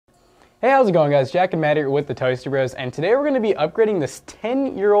Hey, how's it going, guys? Jack and Matt here with the Toasty Bros, and today we're going to be upgrading this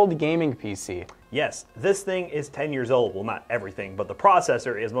 10-year-old gaming PC. Yes, this thing is 10 years old. Well, not everything, but the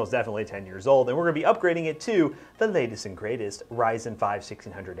processor is most definitely 10 years old, and we're going to be upgrading it to the latest and greatest Ryzen 5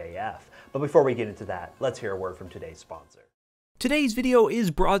 1600AF. But before we get into that, let's hear a word from today's sponsor. Today's video is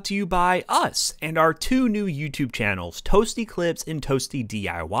brought to you by us and our two new YouTube channels, Toasty Clips and Toasty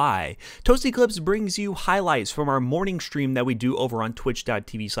DIY. Toasty Clips brings you highlights from our morning stream that we do over on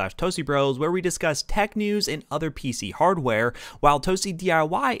twitch.tv/ToastyBros, where we discuss tech news and other PC hardware, while Toasty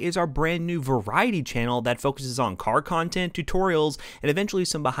DIY is our brand new variety channel that focuses on car content, tutorials, and eventually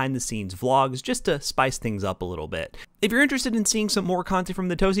some behind the scenes vlogs just to spice things up a little bit. If you're interested in seeing some more content from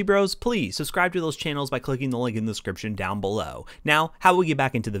the Toasty Bros, please subscribe to those channels by clicking the link in the description down below. Now, how will we get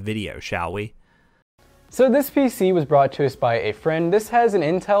back into the video, shall we? So this PC was brought to us by a friend. This has an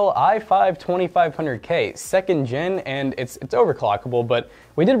Intel i5-2500K, second gen, and it's overclockable, but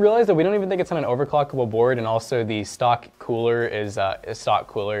we did realize that we don't even think it's on an overclockable board, and also the stock cooler is a stock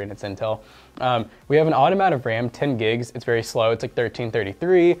cooler and it's Intel. We have an odd amount of RAM, 10 gigs. It's very slow. It's like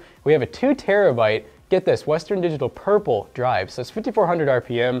 1333. We have a 2 terabyte, get this, Western Digital purple drive. So it's 5400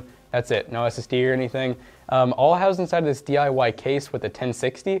 RPM. That's it. No SSD or anything. All housed inside of this DIY case with a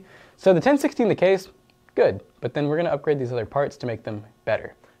 1060. So the 1060 in the case, good. But then we're going to upgrade these other parts to make them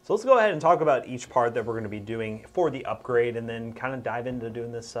better. So let's go ahead and talk about each part that we're going to be doing for the upgrade, and then kind of dive into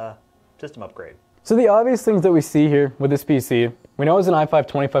doing this system upgrade. So the obvious things that we see here with this PC, we know it's an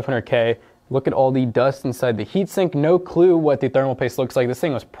i5-2500K. Look at all the dust inside the heatsink. No clue what the thermal paste looks like. This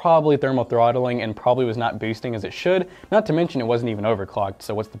thing was probably thermal throttling and probably was not boosting as it should. Not to mention it wasn't even overclocked,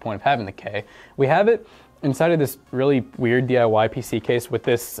 so what's the point of having the K? We have it inside of this really weird DIY PC case with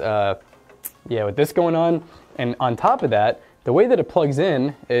this, with this going on. And on top of that, the way that it plugs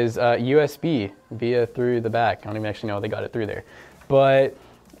in is USB through the back. I don't even actually know how they got it through there. But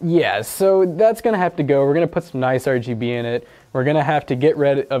yeah, so that's gonna have to go. We're gonna put some nice RGB in it. We're gonna have to get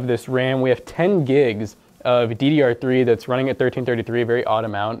rid of this RAM. We have 10 gigs of DDR3 that's running at 1333, a very odd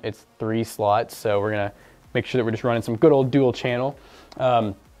amount. It's 3 slots, so we're gonna make sure that we're just running some good old dual channel.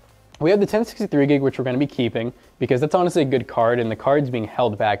 We have the 1063 gig, which we're gonna be keeping because that's honestly a good card, and the card's being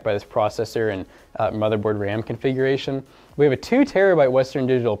held back by this processor and motherboard RAM configuration. We have a 2 terabyte Western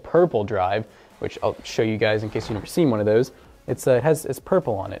Digital purple drive, which I'll show you guys in case you've never seen one of those. It's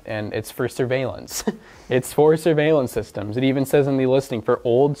purple on it, and it's for surveillance. It's for surveillance systems. It even says in the listing for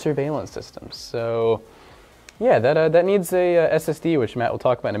old surveillance systems. So yeah, that needs a SSD, which Matt will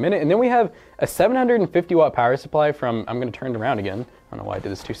talk about in a minute. And then we have a 750 watt power supply from, I'm going to turn it around again. I don't know why I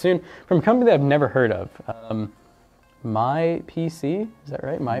did this too soon. From a company that I've never heard of. MyPC, is that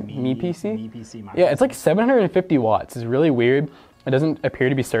right? MiPC? Yeah, it's like 750 watts. It's really weird. It doesn't appear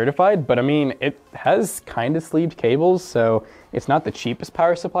to be certified, but I mean, it has kind of sleeved cables, so it's not the cheapest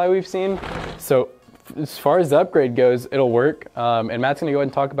power supply we've seen. So as far as the upgrade goes, it'll work. And Matt's gonna go ahead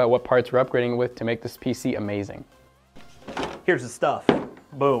and talk about what parts we're upgrading with to make this PC amazing. Here's the stuff.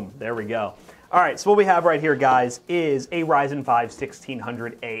 Boom, there we go. All right, so what we have right here, guys, is a Ryzen 5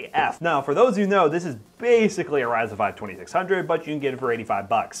 1600AF. Now, for those who know, this is basically a Ryzen 5 2600, but you can get it for 85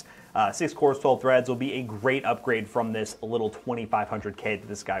 bucks. 6 cores, 12 threads will be a great upgrade from this little 2500K that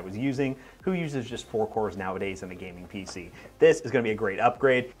this guy was using, who uses just 4 cores nowadays in a gaming PC. This is going to be a great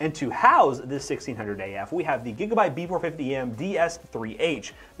upgrade. And to house this 1600AF, we have the GIGABYTE B450M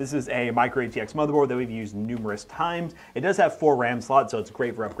DS3H. This is a MICRO-ATX motherboard that we've used numerous times. It does have 4 RAM slots, so it's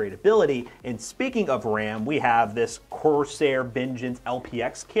great for upgradability. And speaking of RAM, we have this CORSAIR Vengeance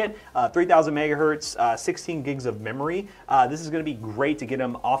LPX kit, 3000 megahertz, 16 gigs of memory. This is going to be great to get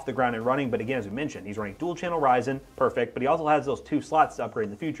him off the ground and running, but again, as we mentioned, he's running dual channel Ryzen, perfect, but he also has those 2 slots to upgrade in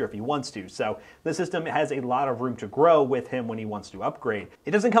the future if he wants to. So the system has a lot of room to grow with him when he wants to upgrade.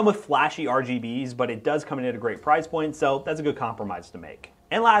 It doesn't come with flashy RGBs, but it does come in at a great price point, so that's a good compromise to make.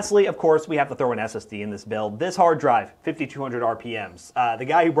 And lastly, of course, we have to throw an SSD in this build. This hard drive, 5200 RPMs. The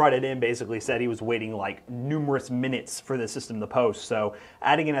guy who brought it in basically said he was waiting like numerous minutes for the system to post. So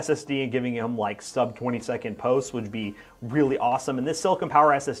adding an SSD and giving him like sub 20-second posts would be really awesome. And this Silicon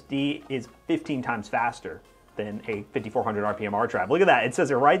Power SSD is 15 times faster than a 5400 RPM hard drive. Look at that, it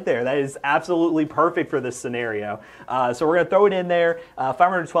says it right there. That is absolutely perfect for this scenario. So we're gonna throw it in there.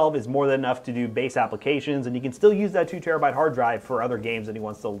 512 is more than enough to do base applications, and you can still use that 2 terabyte hard drive for other games that he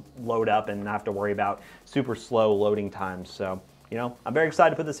wants to load up and not have to worry about super slow loading times. So, you know, I'm very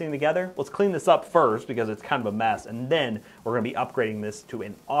excited to put this thing together. Let's clean this up first because it's kind of a mess, and then we're gonna be upgrading this to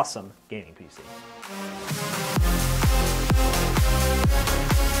an awesome gaming PC.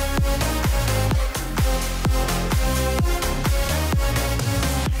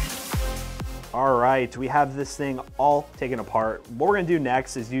 All right, we have this thing all taken apart. What we're gonna do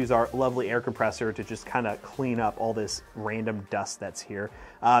next is use our lovely air compressor to just kind of clean up all this random dust that's here.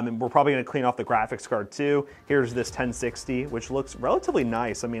 And we're probably gonna clean off the graphics card too. Here's this 1060, which looks relatively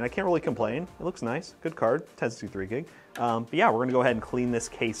nice. I mean, I can't really complain. It looks nice, good card, 1063 gig. But yeah, we're gonna go ahead and clean this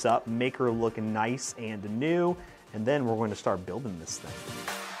case up, make her look nice and new, and then we're going to start building this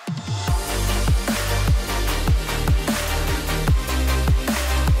thing.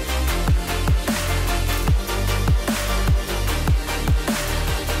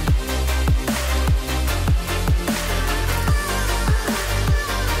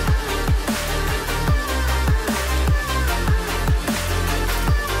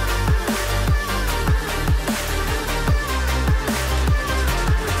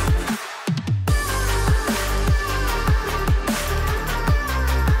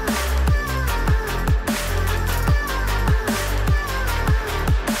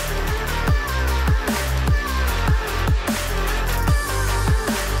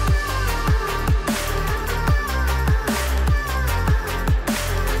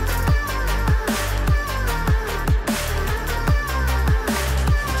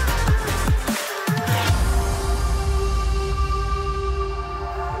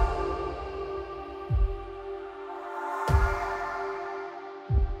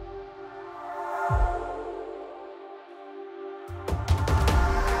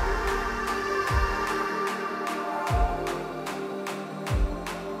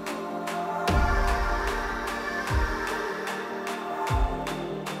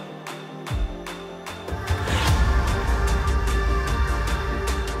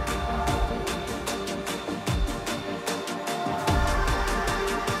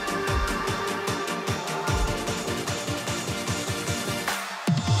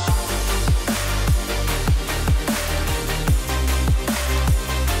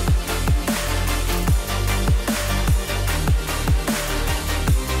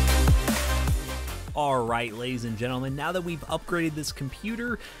 Alright, ladies and gentlemen, now that we've upgraded this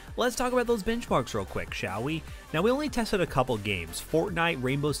computer, let's talk about those benchmarks real quick, shall we? Now, we only tested a couple games, Fortnite,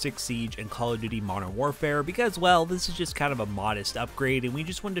 Rainbow Six Siege, and Call of Duty Modern Warfare, because, well, this is just kind of a modest upgrade, and we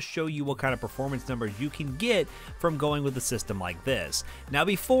just wanted to show you what kind of performance numbers you can get from going with a system like this. Now,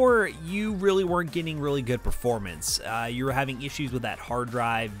 before, you really weren't getting really good performance. You were having issues with that hard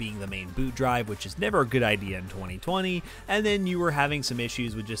drive being the main boot drive, which is never a good idea in 2020, and then you were having some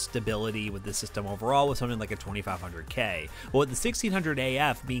issues with just stability with the system overall with something like a 2500K. But with the 1600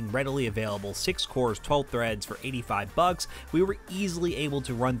 AF being readily available, 6 cores, 12 threads for $85, we were easily able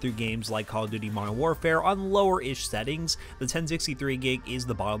to run through games like Call of Duty Modern Warfare on lower-ish settings. The 1063 gig is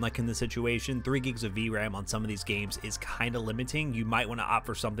the bottleneck in this situation. 3 gigs of VRAM on some of these games is kind of limiting. You might want to opt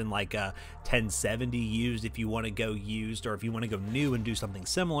for something like a 1070 used if you want to go used, or if you want to go new and do something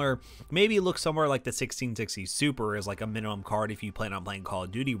similar. Maybe look somewhere like the 1660 Super as like a minimum card if you plan on playing Call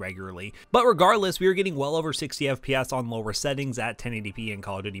of Duty regularly. But regardless, we were getting well over 60 FPS on lower settings at 1080p in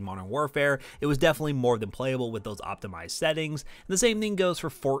Call of Duty Modern Warfare. It was definitely more than playable with those optimized settings. And the same thing goes for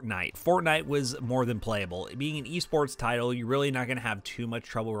Fortnite. Fortnite was more than playable. Being an esports title, you're really not going to have too much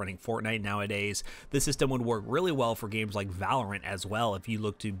trouble running Fortnite nowadays. The system would work really well for games like Valorant as well if you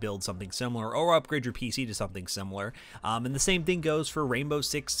look to build something similar or upgrade your PC to something similar. And the same thing goes for Rainbow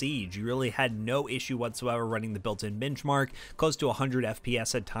Six Siege. You really had no issue whatsoever running the built-in benchmark, close to 100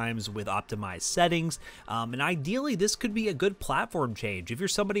 FPS at times with optimized settings. And ideally, this could be a good platform change. If you're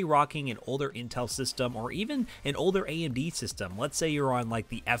somebody rocking an older Intel system or even an older AMD system, let's say you're on like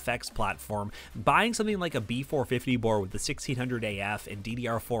the FX platform, buying something like a B450 board with the 1600 AF and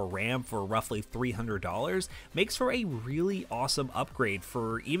DDR4 RAM for roughly $300 makes for a really awesome upgrade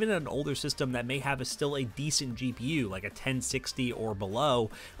for even an older system that may have still a decent GPU, like a 1060 or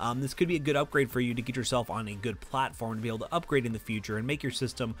below. This could be a good upgrade for you to get yourself on a good platform to be able to upgrade in the future and make your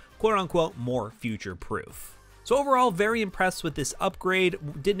system quote-unquote more future-proof. So overall, very impressed with this upgrade.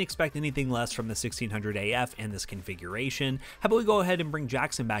 Didn't expect anything less from the 1600 AF and this configuration. How about we go ahead and bring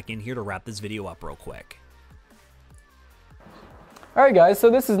Jackson back in here to wrap this video up real quick. Alright guys,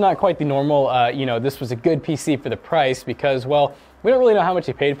 so this is not quite the normal, this was a good PC for the price because, well, we don't really know how much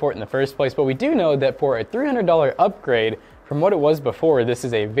you paid for it in the first place, but we do know that for a $300 upgrade from what it was before, this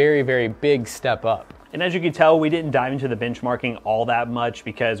is a very, very big step up. And as you can tell, we didn't dive into the benchmarking all that much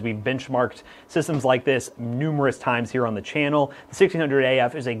because we've benchmarked systems like this numerous times here on the channel. The 1600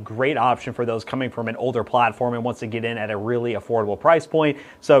 AF is a great option for those coming from an older platform and wants to get in at a really affordable price point.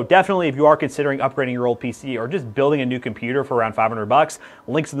 So definitely, if you are considering upgrading your old PC or just building a new computer for around $500,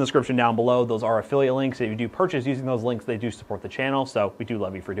 links in the description down below. Those are affiliate links. If you do purchase using those links, they do support the channel. So we do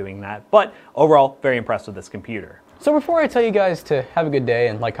love you for doing that. But overall, very impressed with this computer. So before I tell you guys to have a good day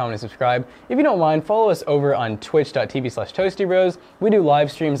and like, comment, and subscribe, if you don't mind, follow us over on twitch.tv/toastybros. We do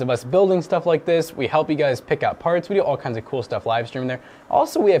live streams of us building stuff like this. We help you guys pick out parts. We do all kinds of cool stuff live streaming there.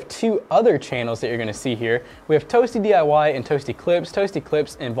 Also, we have two other channels that you're gonna see here. We have Toasty DIY and Toasty Clips. Toasty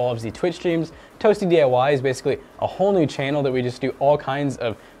Clips involves the Twitch streams. Toasty DIY is basically a whole new channel that we just do all kinds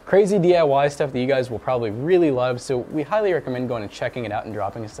of crazy DIY stuff that you guys will probably really love. So we highly recommend going and checking it out and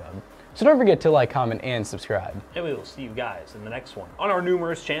dropping a sub. So don't forget to like, comment, and subscribe. And we will see you guys in the next one on our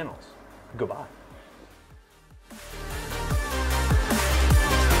numerous channels. Goodbye.